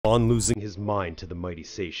On losing his mind to the mighty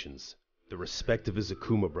Saiyans, the respect of his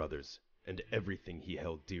Akuma brothers, and everything he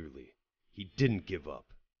held dearly, he didn't give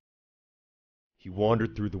up. He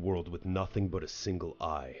wandered through the world with nothing but a single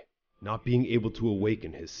eye. Not being able to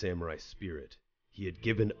awaken his samurai spirit, he had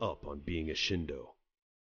given up on being a Shindo.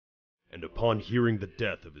 And upon hearing the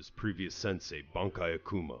death of his previous sensei, Bankai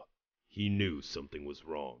Akuma, he knew something was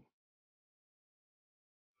wrong.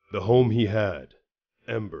 The home he had,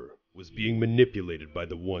 Ember, was being manipulated by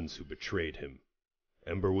the ones who betrayed him.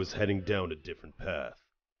 Ember was heading down a different path,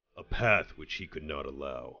 a path which he could not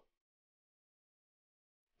allow.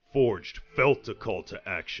 Forged felt a call to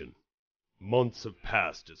action. Months have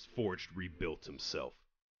passed as Forged rebuilt himself.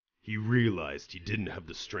 He realized he didn't have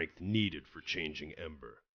the strength needed for changing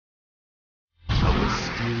Ember. A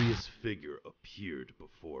mysterious figure appeared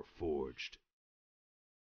before Forged.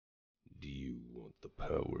 Do you want the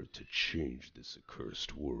power to change this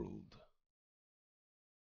accursed world?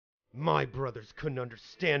 My brothers couldn't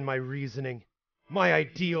understand my reasoning, my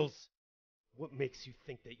ideals. What makes you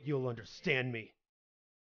think that you'll understand me?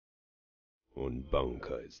 On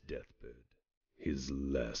Bankai's deathbed, his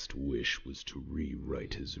last wish was to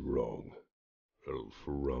rewrite his wrong.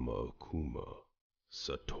 Alfarama Akuma,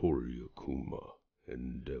 Satori Akuma,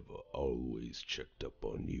 and Deva always checked up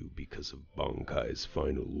on you because of Bankai's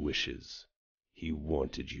final wishes. He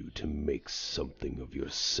wanted you to make something of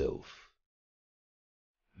yourself.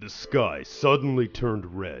 The sky suddenly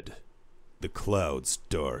turned red. The clouds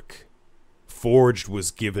dark. Forged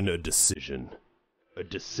was given a decision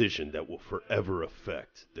that will forever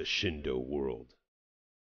affect the Shindo world.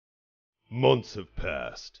 Months have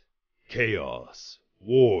passed. Chaos,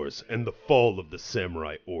 wars, and the fall of the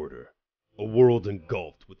samurai order. A world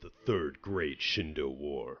engulfed with the third great Shindo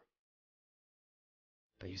war.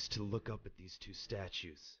 I used to look up at these two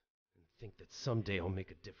statues and think that someday I'll make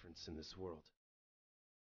a difference in this world.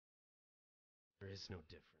 There is no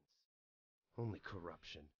difference. Only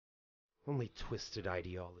corruption. Only twisted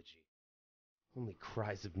ideology. Only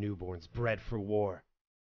cries of newborns bred for war.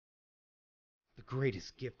 The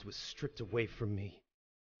greatest gift was stripped away from me.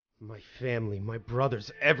 My family, my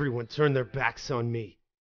brothers, everyone turned their backs on me.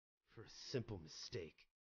 For a simple mistake.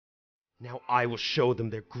 Now I will show them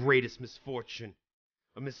their greatest misfortune.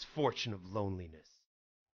 A misfortune of loneliness.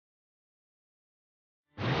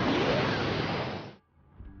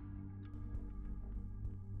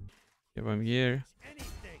 Yep, I'm here.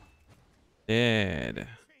 Dead.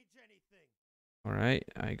 Alright,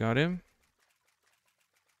 I got him.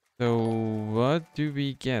 So, what do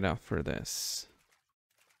we get after this?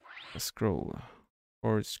 A scroll.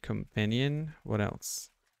 Forged companion. What else?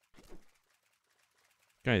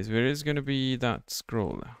 Guys, where is gonna be that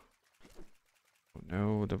scroll? Oh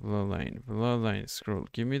no, the bloodline. Bloodline scroll.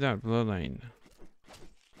 Give me that bloodline.